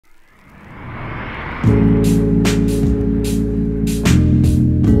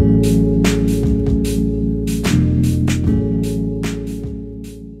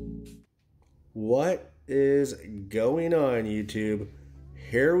What is going on, YouTube?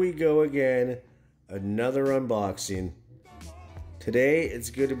 Here we go again, another unboxing. Today it's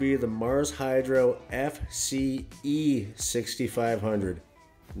going to be the Mars Hydro FC-E6500.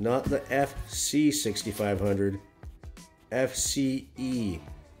 Not the FC-6500, FC-E.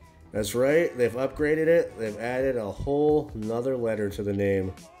 That's right, they've upgraded it. They've added a whole nother letter to the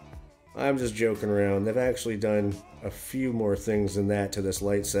name. I'm just joking around. They've actually done a few more things than that to this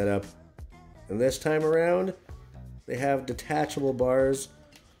light setup. And this time around, they have detachable bars.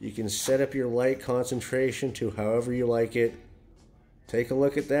 You can set up your light concentration to however you like it. Take a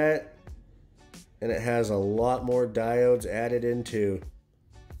look at that. And it has a lot more diodes added into.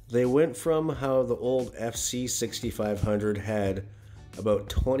 They went from how the old FC-6500 had about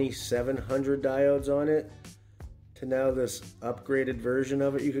 2,700 diodes on it to now this upgraded version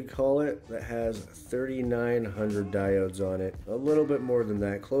of it, you could call it, that has 3,900 diodes on it. A little bit more than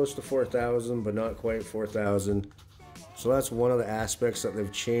that, close to 4,000, but not quite 4,000. So that's one of the aspects that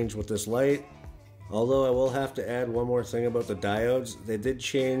they've changed with this light. Although I will have to add one more thing about the diodes. They did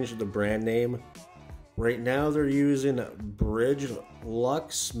change the brand name. Right now they're using Bridge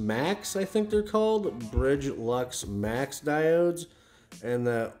Lux Max, I think they're called. Bridge Lux Max diodes. And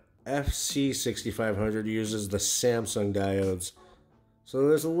the FC-6500 uses the Samsung diodes. So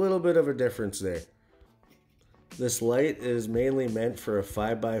there's a little bit of a difference there. This light is mainly meant for a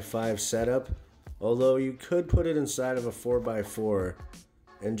 5x5 setup, although you could put it inside of a 4x4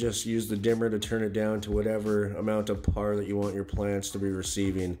 and just use the dimmer to turn it down to whatever amount of par that you want your plants to be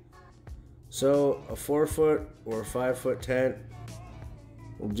receiving. So a 4-foot or 5-foot tent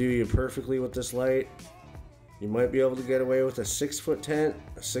will do you perfectly with this light. You might be able to get away with a 6-foot tent,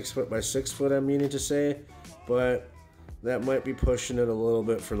 a 6-foot by 6-foot I'm meaning to say, but that might be pushing it a little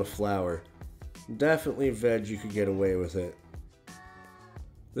bit for the flower. Definitely veg you could get away with it.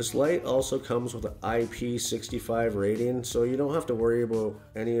 This light also comes with an IP65 rating, so you don't have to worry about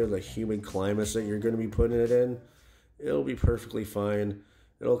any of the humid climates that you're going to be putting it in. It'll be perfectly fine.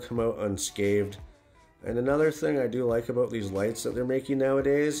 It'll come out unscathed. And another thing I do like about these lights that they're making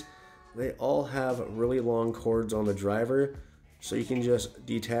nowadays, they all have really long cords on the driver, so you can just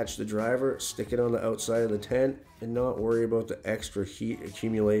detach the driver, stick it on the outside of the tent, and not worry about the extra heat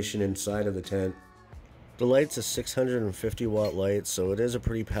accumulation inside of the tent. The light's a 650 watt light, so it is a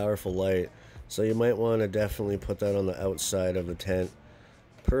pretty powerful light, so you might want to definitely put that on the outside of the tent.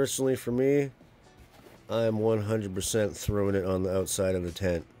 Personally, for me, I'm 100% throwing it on the outside of the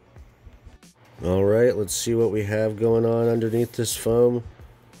tent. Alright, let's see what we have going on underneath this foam.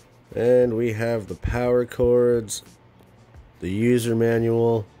 And we have the power cords, the user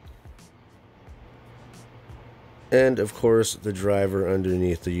manual, and of course the driver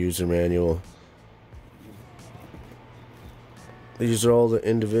underneath the user manual. These are all the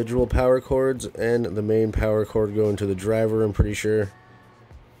individual power cords and the main power cord going to the driver, I'm pretty sure.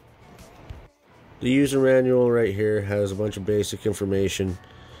 The user manual right here has a bunch of basic information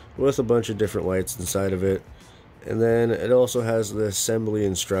with a bunch of different lights inside of it. And then it also has the assembly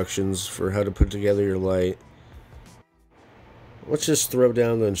instructions for how to put together your light. Let's just throw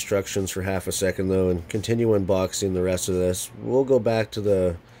down the instructions for half a second though and continue unboxing the rest of this. We'll go back to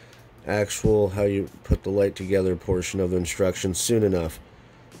the actual how you put the light together portion of the instructions soon enough.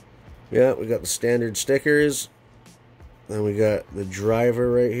 Yeah, we got the standard stickers. Then we got the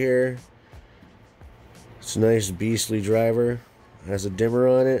driver right here. It's a nice beastly driver. It has a dimmer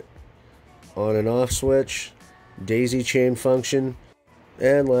on it. On and off switch. Daisy chain function,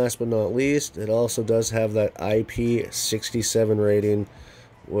 and last but not least, it also does have that IP67 rating,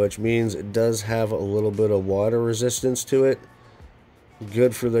 which means it does have a little bit of water resistance to it.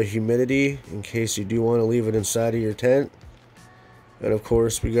 Good for the humidity in case you do want to leave it inside of your tent. And of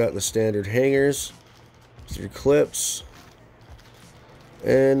course we got the standard hangers with your clips,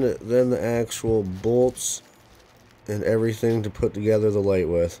 and then the actual bolts and everything to put together the light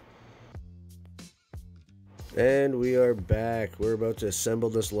with. And we are back. We're about to assemble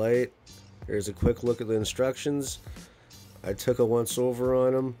this light. Here's a quick look at the instructions. I took a once over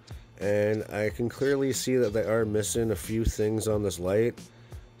on them, and I can clearly see that they are missing a few things on this light.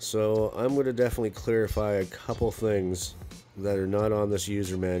 So I'm going to definitely clarify a couple things that are not on this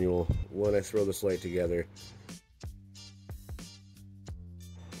user manual when I throw this light together.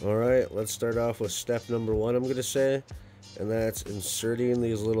 Alright, let's start off with step number one, I'm going to say, and that's inserting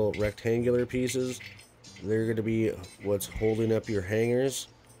these little rectangular pieces. They're going to be what's holding up your hangers.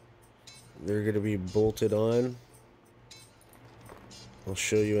 They're going to be bolted on. I'll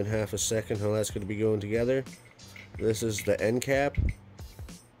show you in half a second how that's going to be going together. This is the end cap.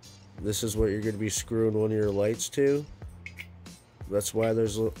 This is what you're going to be screwing one of your lights to. That's why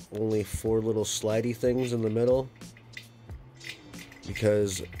there's only 4 little slidey things in the middle,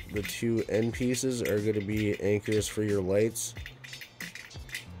 because the 2 end pieces are going to be anchors for your lights,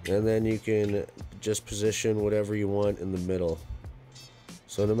 and then you can just position whatever you want in the middle.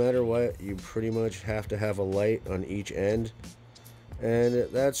 So no matter what, you pretty much have to have a light on each end, and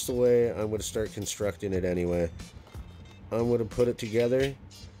that's the way I'm going to start constructing it anyway. I'm going to put it together,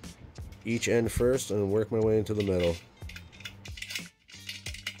 each end first, and work my way into the middle.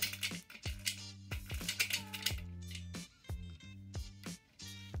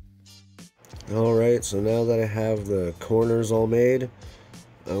 Alright, so now that I have the corners all made,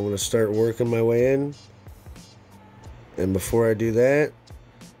 I'm going to start working my way in. And before I do that,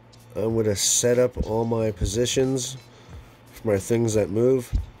 I'm going to set up all my positions for my things that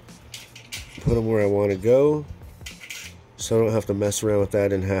move. Put them where I want to go, so I don't have to mess around with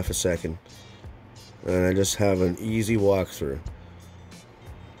that in half a second. And I just have an easy walkthrough.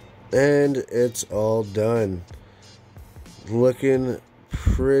 And it's all done. Looking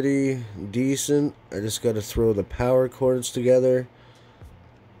pretty decent. I just got to throw the power cords together,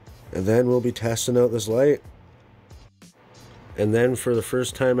 and then we'll be testing out this light. And then for the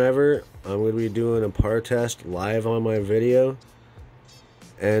first time ever, I'm going to be doing a par test live on my video,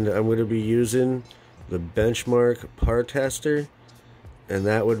 and I'm going to be using the benchmark par tester, and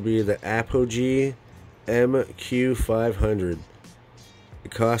that would be the Apogee MQ500.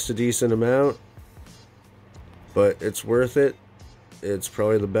 It costs a decent amount, but it's worth it. It's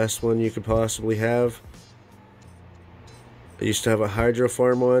probably the best one you could possibly have. I used to have a Hydro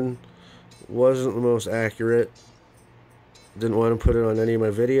Farm one. Wasn't the most accurate. Didn't want to put it on any of my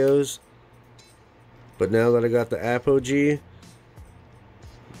videos. But now that I got the Apogee,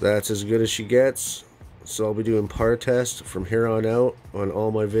 that's as good as she gets. So I'll be doing par tests from here on out on all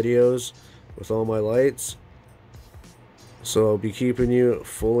my videos with all my lights. So I'll be keeping you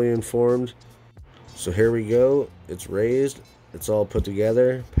fully informed. So here we go. It's raised. It's all put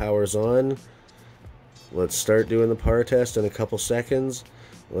together. Power's on. Let's start doing the par test in a couple seconds.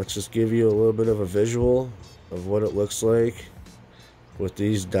 Let's just give you a little bit of a visual of what it looks like with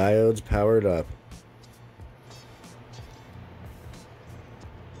these diodes powered up.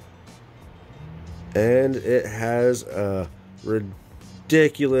 And it has a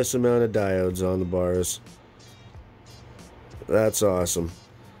ridiculous amount of diodes on the bars. That's awesome.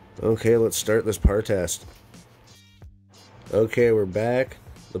 Okay, let's start this par test. Okay, we're back.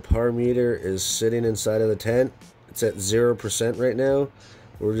 The par meter is sitting inside of the tent. It's at 0% right now.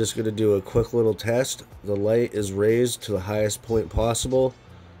 We're just going to do a quick little test. The light is raised to the highest point possible,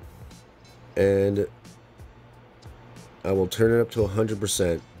 and I will turn it up to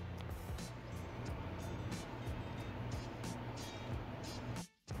 100%.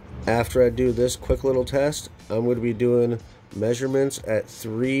 After I do this quick little test, I'm going to be doing measurements at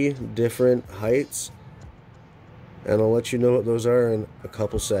 3 different heights, and I'll let you know what those are in a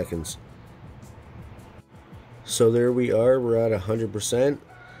couple seconds. So there we are, we're at 100%.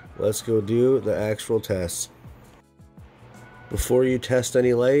 Let's go do the actual tests. Before you test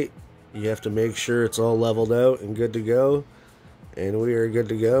any light, you have to make sure it's all leveled out and good to go. And we are good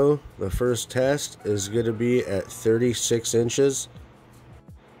to go. The first test is going to be at 36 inches.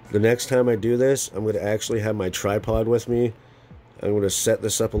 The next time I do this, I'm going to actually have my tripod with me. I'm going to set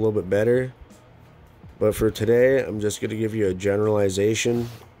this up a little bit better. But for today, I'm just going to give you a generalization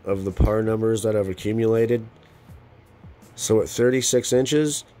of the par numbers that I've accumulated. So at 36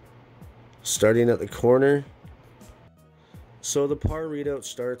 inches, starting at the corner, so the par readout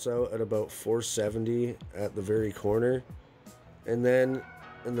starts out at about 470 at the very corner, and then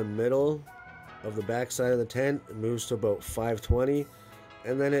in the middle of the back side of the tent, it moves to about 520,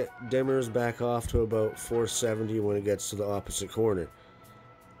 and then it dimmers back off to about 470 when it gets to the opposite corner.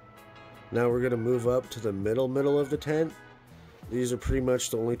 Now we're going to move up to the middle of the tent. These are pretty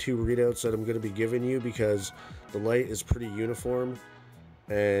much the only 2 readouts that I'm going to be giving you because the light is pretty uniform,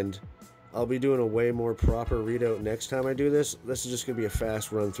 and I'll be doing a way more proper readout next time I do this. This is just going to be a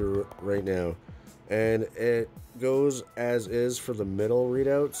fast run through right now. And it goes as is for the middle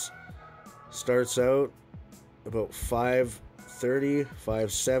readouts. Starts out about 530,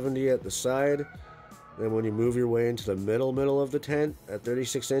 570 at the side. Then when you move your way into the middle of the tent at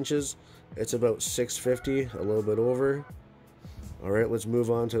 36 inches, it's about 650, a little bit over. Alright, let's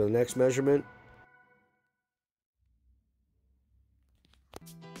move on to the next measurement.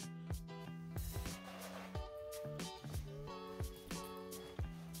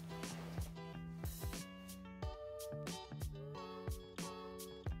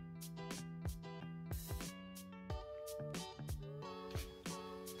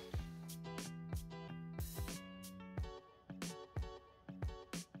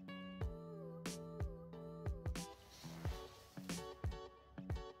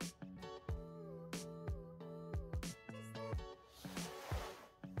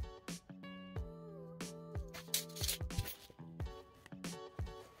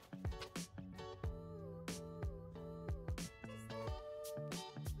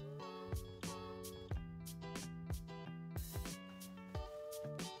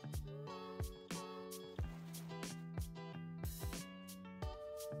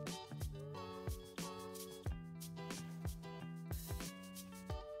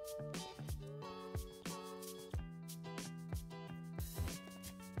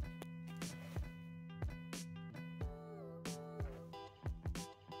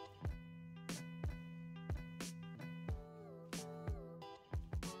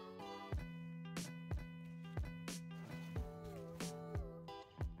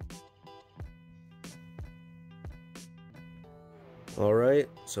 Alright,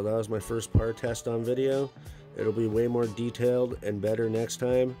 so that was my first part test on video. It'll be way more detailed and better next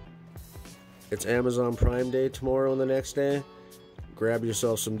time. It's Amazon Prime Day tomorrow and the next day. Grab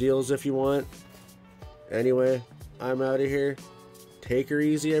yourself some deals if you want. Anyway, I'm out of here. Take her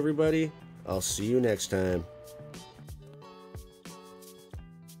easy, everybody. I'll see you next time.